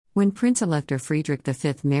When Prince-Elector Friedrich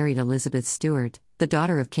V married Elizabeth Stuart, the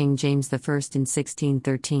daughter of King James I in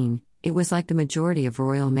 1613, it was like the majority of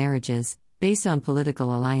royal marriages, based on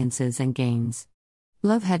political alliances and gains.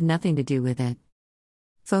 Love had nothing to do with it.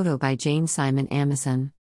 Photo by Jane Simon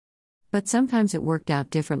Amison. But sometimes it worked out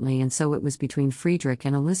differently, and so it was between Friedrich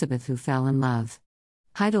and Elizabeth who fell in love.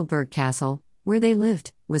 Heidelberg Castle, where they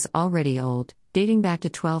lived, was already old, dating back to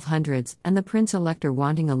 1200s, and the Prince-Elector,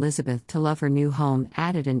 wanting Elizabeth to love her new home,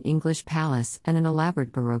 added an English palace and an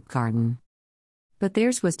elaborate Baroque garden. But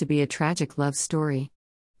theirs was to be a tragic love story.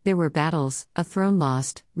 There were battles, a throne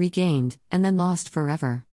lost, regained, and then lost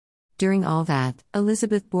forever. During all that,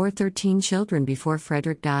 Elizabeth bore 13 children before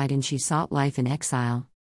Frederick died, and she sought life in exile.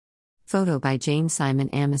 Photo by Jane Simon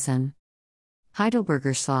Amison.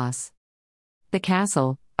 Heidelberger Schloss. The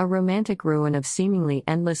castle, a romantic ruin of seemingly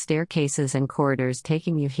endless staircases and corridors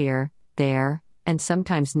taking you here, there, and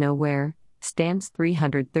sometimes nowhere, stands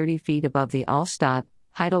 330 feet above the Altstadt,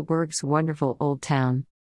 Heidelberg's wonderful old town.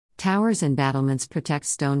 Towers and battlements protect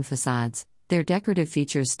stone facades, their decorative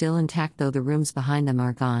features still intact though the rooms behind them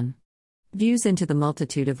are gone. Views into the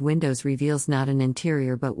multitude of windows reveals not an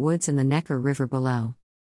interior but woods and the Neckar River below.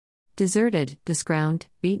 Deserted, discrowned,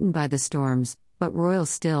 beaten by the storms, but royal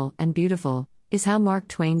still and beautiful, is how Mark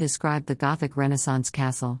Twain described the Gothic Renaissance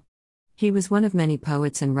castle. He was one of many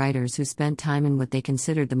poets and writers who spent time in what they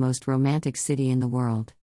considered the most romantic city in the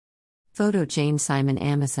world. Photo Jane Simon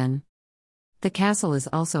Amison. The castle is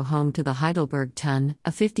also home to the Heidelberg Tun,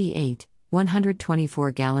 a 58,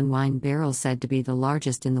 124-gallon wine barrel said to be the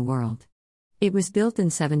largest in the world. It was built in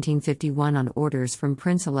 1751 on orders from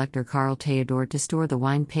Prince-Elector Karl Theodor to store the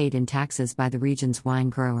wine paid in taxes by the region's wine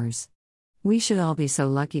growers. We should all be so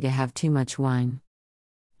lucky to have too much wine.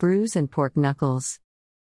 Brews and pork knuckles.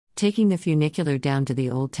 Taking the funicular down to the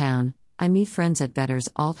old town, I meet friends at Vetter's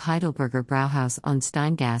Alt Heidelberger Brauhaus on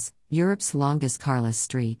Steingasse, Europe's longest carless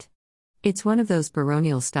street. It's one of those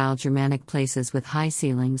baronial-style Germanic places with high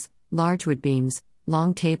ceilings, large wood beams,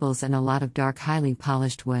 long tables and a lot of dark highly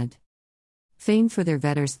polished wood. Famed for their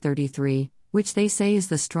Vetter's 33, which they say is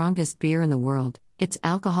the strongest beer in the world, its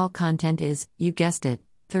alcohol content is, you guessed it,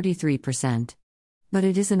 33%. But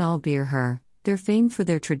it isn't all beer. They're famed for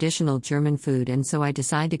their traditional German food, and so I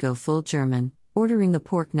decide to go full German, ordering the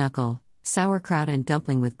pork knuckle, sauerkraut and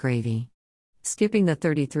dumpling with gravy. Skipping the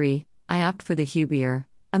 33, I opt for the Hübier,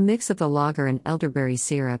 a mix of the lager and elderberry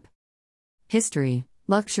syrup. History,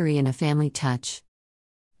 luxury and a family touch.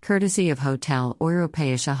 Courtesy of Hotel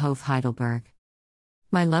Europäischer Hof Heidelberg.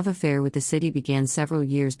 My love affair with the city began several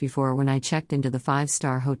years before when I checked into the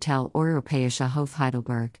 5-star Hotel Europäischer Hof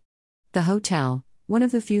Heidelberg. The hotel, one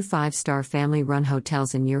of the few 5-star family-run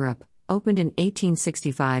hotels in Europe, opened in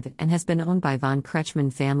 1865 and has been owned by von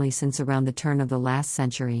Kretschmann family since around the turn of the last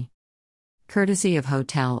century. Courtesy of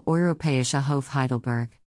Hotel Europäischer Hof Heidelberg.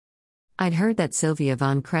 I'd heard that Sylvia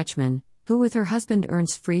von Kretschmann, who with her husband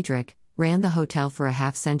Ernst Friedrich, ran the hotel for a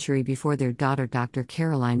half-century before their daughter Dr.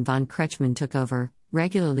 Caroline von Kretschmann took over,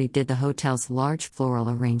 regularly did the hotel's large floral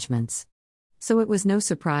arrangements. So it was no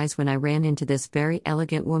surprise when I ran into this very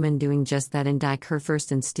elegant woman doing just that in Die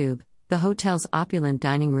Kurfürstenstube, the hotel's opulent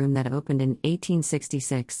dining room that opened in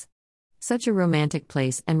 1866. Such a romantic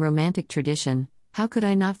place and romantic tradition, how could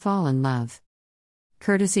I not fall in love?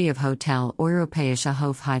 Courtesy of Hotel Europäischer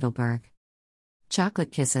Hof Heidelberg.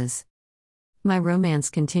 Chocolate kisses. My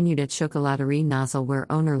romance continued at Schokolaterie Nozzle, where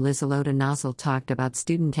owner Liselotte Nozzle talked about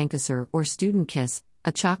Studentenkisser or student kiss,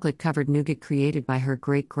 a chocolate-covered nougat created by her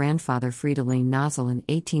great-grandfather Fridolin Nozzle in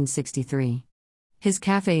 1863. His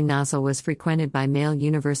Café Nozzle was frequented by male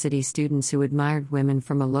university students who admired women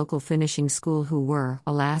from a local finishing school who were,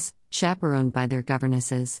 alas, chaperoned by their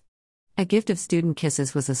governesses. A gift of student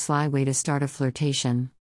kisses was a sly way to start a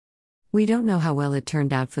flirtation. We don't know how well it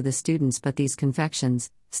turned out for the students, but these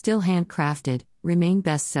confections, still handcrafted, remain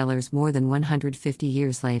bestsellers more than 150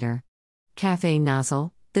 years later. Café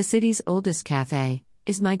Nozzle, the city's oldest café,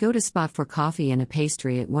 is my go-to spot for coffee and a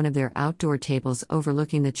pastry at one of their outdoor tables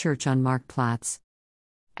overlooking the church on Marktplatz.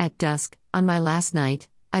 At dusk, on my last night,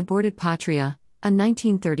 I boarded Patria, a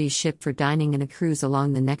 1930s ship for dining and a cruise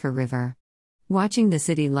along the Neckar River. Watching the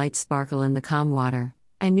city lights sparkle in the calm water,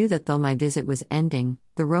 I knew that though my visit was ending,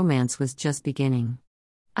 the romance was just beginning.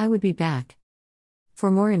 I would be back. For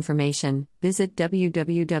more information, visit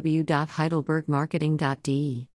www.heidelbergmarketing.de.